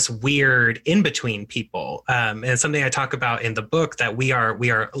kind of this weird in between people, and it's something I talk about in the book, that we are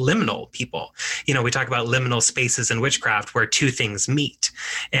liminal people. We talk about liminal spaces in witchcraft where two things meet.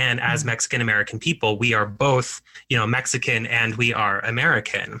 And as Mexican American people, we are both, Mexican and we are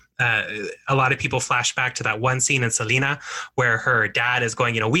American. A lot of people flash back to that one scene in Selena where her dad is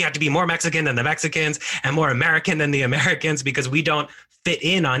going, we have to be more Mexican than the Mexicans and more American than the Americans because we don't fit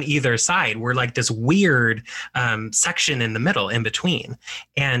in on either side. We're like this weird section in the middle, in between.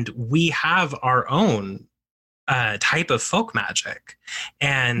 And we have our own type of folk magic,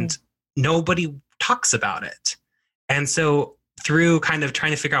 and nobody talks about it. And so through kind of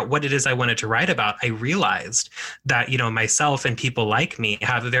trying to figure out what it is I wanted to write about, I realized that, myself and people like me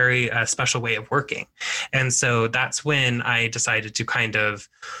have a very special way of working. And so that's when I decided to kind of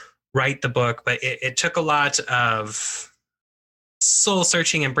write the book. But it took a lot of soul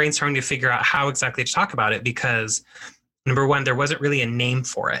searching and brainstorming to figure out how exactly to talk about it, because number one, there wasn't really a name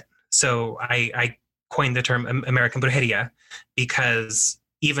for it. So I coined the term American brujeria, because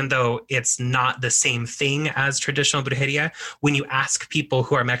even though it's not the same thing as traditional brujeria, when you ask people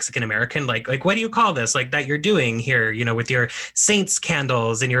who are Mexican American, like what do you call this? Like that you're doing here, with your saints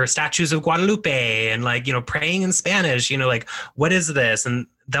candles and your statues of Guadalupe and like, praying in Spanish, like, what is this? And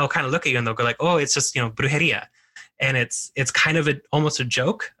they'll kind of look at you and they'll go like, oh, it's just, brujeria. And it's kind of almost a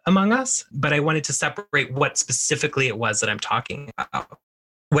joke among us, but I wanted to separate what specifically it was that I'm talking about.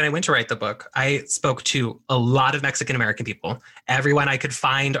 When I went to write the book, I spoke to a lot of Mexican American people, everyone I could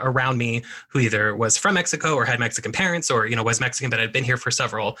find around me who either was from Mexico or had Mexican parents or, was Mexican, but had been here for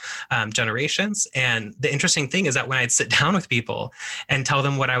several generations. And the interesting thing is that when I'd sit down with people and tell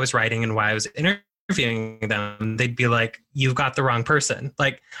them what I was writing and why I was interviewing them, they'd be like, you've got the wrong person.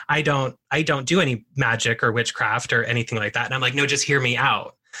 Like, I don't do any magic or witchcraft or anything like that. And I'm like, no, just hear me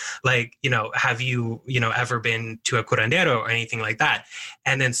out. Like, have you, ever been to a curandero or anything like that?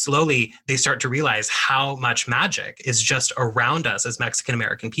 And then slowly they start to realize how much magic is just around us as Mexican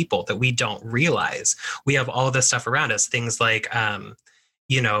American people that we don't realize. We have all this stuff around us, things like,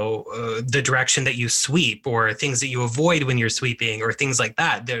 the direction that you sweep or things that you avoid when you're sweeping or things like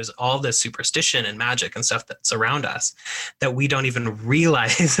that. There's all this superstition and magic and stuff that's around us that we don't even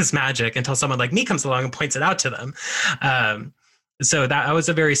realize is magic until someone like me comes along and points it out to them. So that was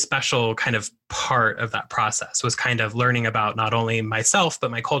a very special kind of part of that process, was kind of learning about not only myself, but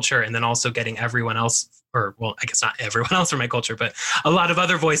my culture, and then also getting everyone else, or well, I guess not everyone else from my culture, but a lot of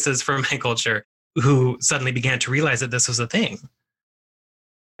other voices from my culture who suddenly began to realize that this was a thing.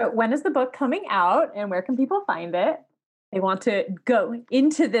 When is the book coming out and where can people find it? They want to go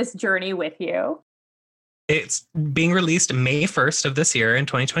into this journey with you. It's being released May 1st of this year in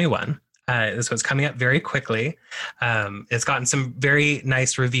 2021. So it's coming up very quickly. It's gotten some very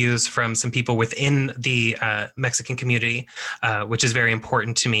nice reviews from some people within the Mexican community, which is very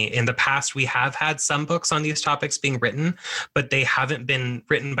important to me. In the past, we have had some books on these topics being written, but they haven't been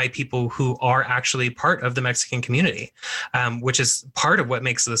written by people who are actually part of the Mexican community, which is part of what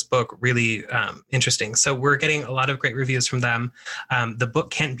makes this book really interesting. So we're getting a lot of great reviews from them. The book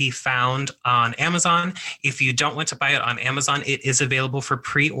can be found on Amazon. If you don't want to buy it on Amazon, it is available for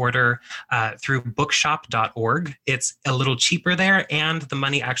pre-order through bookshop.org. It's a little cheaper there, and the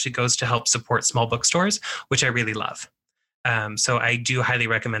money actually goes to help support small bookstores, which I really love. So I do highly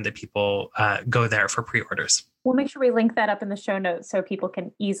recommend that people go there for pre-orders. We'll make sure we link that up in the show notes so people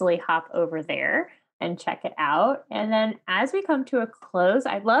can easily hop over there and check it out. And then as we come to a close,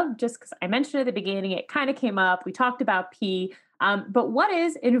 I'd love, just because I mentioned at the beginning, it kind of came up, we talked about P, but what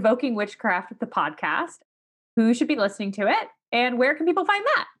is Invoking Witchcraft, the podcast? Who should be listening to it? And where can people find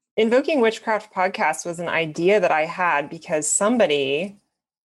that? Invoking Witchcraft podcast was an idea that I had because somebody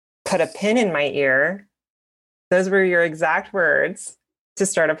put a pin in my ear. Those were your exact words to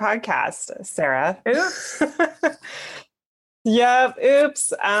start a podcast, Sarah. Yep.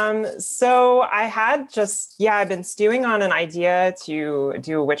 Oops. So I had I've been stewing on an idea to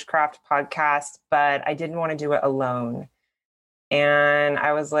do a witchcraft podcast, but I didn't want to do it alone. And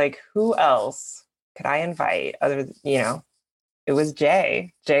I was like, who else could I invite it was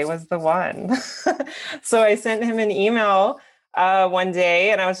Jay. Jay was the one. So I sent him an email one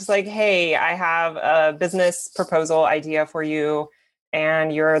day and I was just like, hey, I have a business proposal idea for you.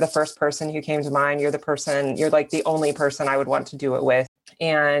 And you're the first person who came to mind. You're like the only person I would want to do it with.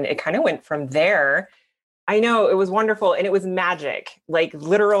 And it kind of went from there. I know it was wonderful. And it was magic, like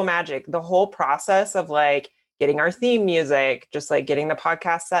literal magic. The whole process of like getting our theme music, just like getting the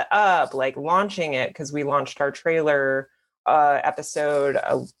podcast set up, like launching it, because we launched our trailer episode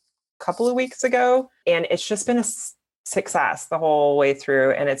a couple of weeks ago. And it's just been a success the whole way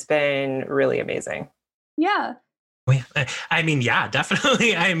through. And it's been really amazing. Yeah. I mean, yeah,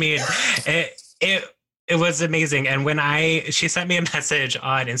 definitely. I mean, it was amazing. And when she sent me a message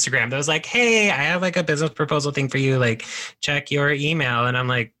on Instagram that was like, hey, I have like a business proposal thing for you. Like, check your email. And I'm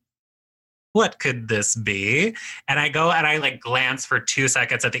like, what could this be? And I go and I like glance for 2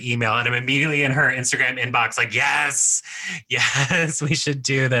 seconds at the email and I'm immediately in her Instagram inbox like, yes, we should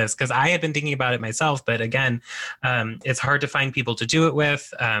do this. Because I had been thinking about it myself. But again, it's hard to find people to do it with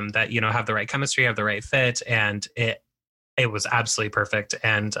that, have the right chemistry, have the right fit. And it was absolutely perfect.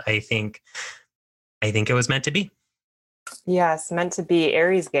 And I think it was meant to be. Yes, meant to be.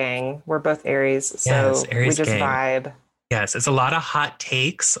 Aries gang. We're both Aries. So yes, Aries we just gang. vibe. Yes, it's a lot of hot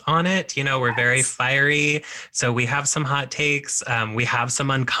takes on it. We're very fiery. So we have some hot takes. We have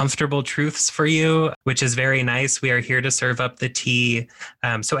some uncomfortable truths for you, which is very nice. We are here to serve up the tea.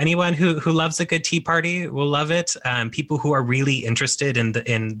 So anyone who loves a good tea party will love it. People who are really interested in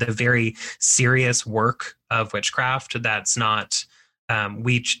the very serious work of witchcraft, that's not,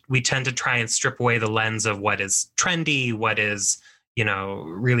 we tend to try and strip away the lens of what is trendy, what is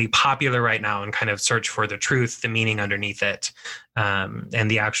really popular right now and kind of search for the truth, the meaning underneath it,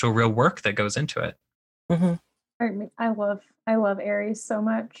 and the actual real work that goes into it. Mm-hmm. I love Aries so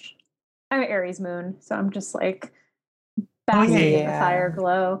much. I'm an Aries moon, so I'm just like basking in the fire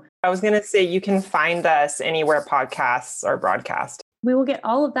glow. I was going to say, you can find us anywhere podcasts are broadcast. We will get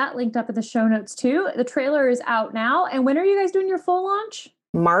all of that linked up in the show notes too. The trailer is out now. And when are you guys doing your full launch?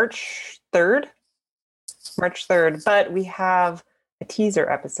 March 3rd. But we have a teaser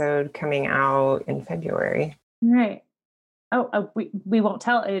episode coming out in February. Right. We won't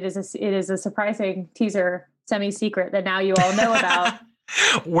tell. It is a surprising teaser, semi-secret that now you all know about.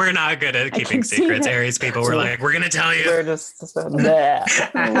 We're not good at keeping secrets. Aries people were like, we're going to tell you. We're just what's a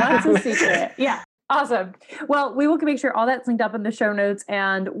secret? Yeah. Awesome. Well, we will make sure all that's linked up in the show notes.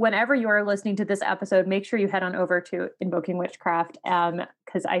 And whenever you are listening to this episode, make sure you head on over to Invoking Witchcraft.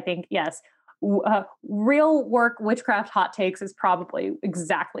 Because I think, yes, real work witchcraft hot takes is probably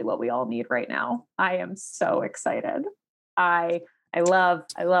exactly what we all need right now. I am so excited. I love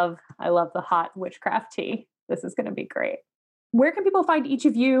the hot witchcraft tea. This is going to be great. Where can people find each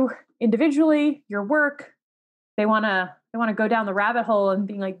of you individually, your work? They want to go down the rabbit hole and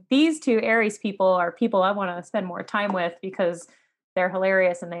being like, these two Aries people are people I want to spend more time with because they're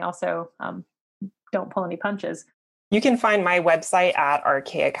hilarious and they also don't pull any punches. You can find my website at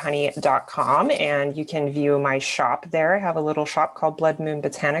archaichoney.com and you can view my shop there. I have a little shop called Blood Moon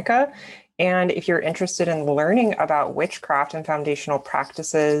Botanica. And if you're interested in learning about witchcraft and foundational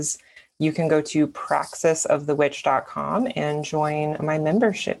practices, you can go to praxisofthewitch.com and join my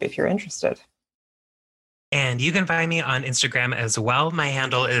membership if you're interested. And you can find me on Instagram as well. My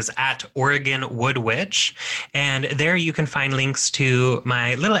handle is at Oregon Wood Witch. And there you can find links to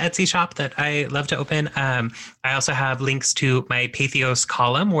my little Etsy shop that I love to open. I also have links to my Patheos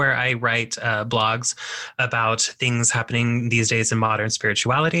column where I write blogs about things happening these days in modern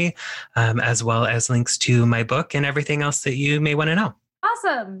spirituality, as well as links to my book and everything else that you may want to know.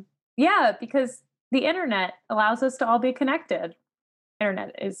 Awesome. Yeah, because the internet allows us to all be connected.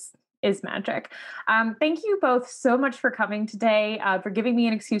 Internet is magic. Thank you both so much for coming today, for giving me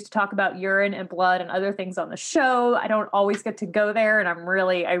an excuse to talk about urine and blood and other things on the show. I don't always get to go there, and I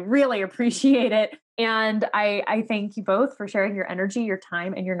really appreciate it. And I thank you both for sharing your energy, your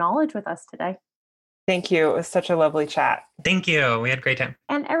time, and your knowledge with us today. Thank you. It was such a lovely chat. Thank you. We had a great time.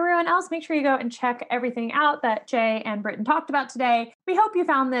 And everyone else, make sure you go and check everything out that Jay and Britton talked about today. We hope you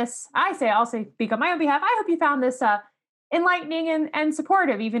found this, I'll speak on my own behalf. I hope you found this enlightening and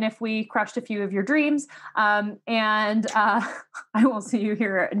supportive, even if we crushed a few of your dreams. I will see you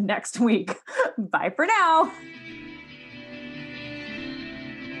here next week. Bye for now.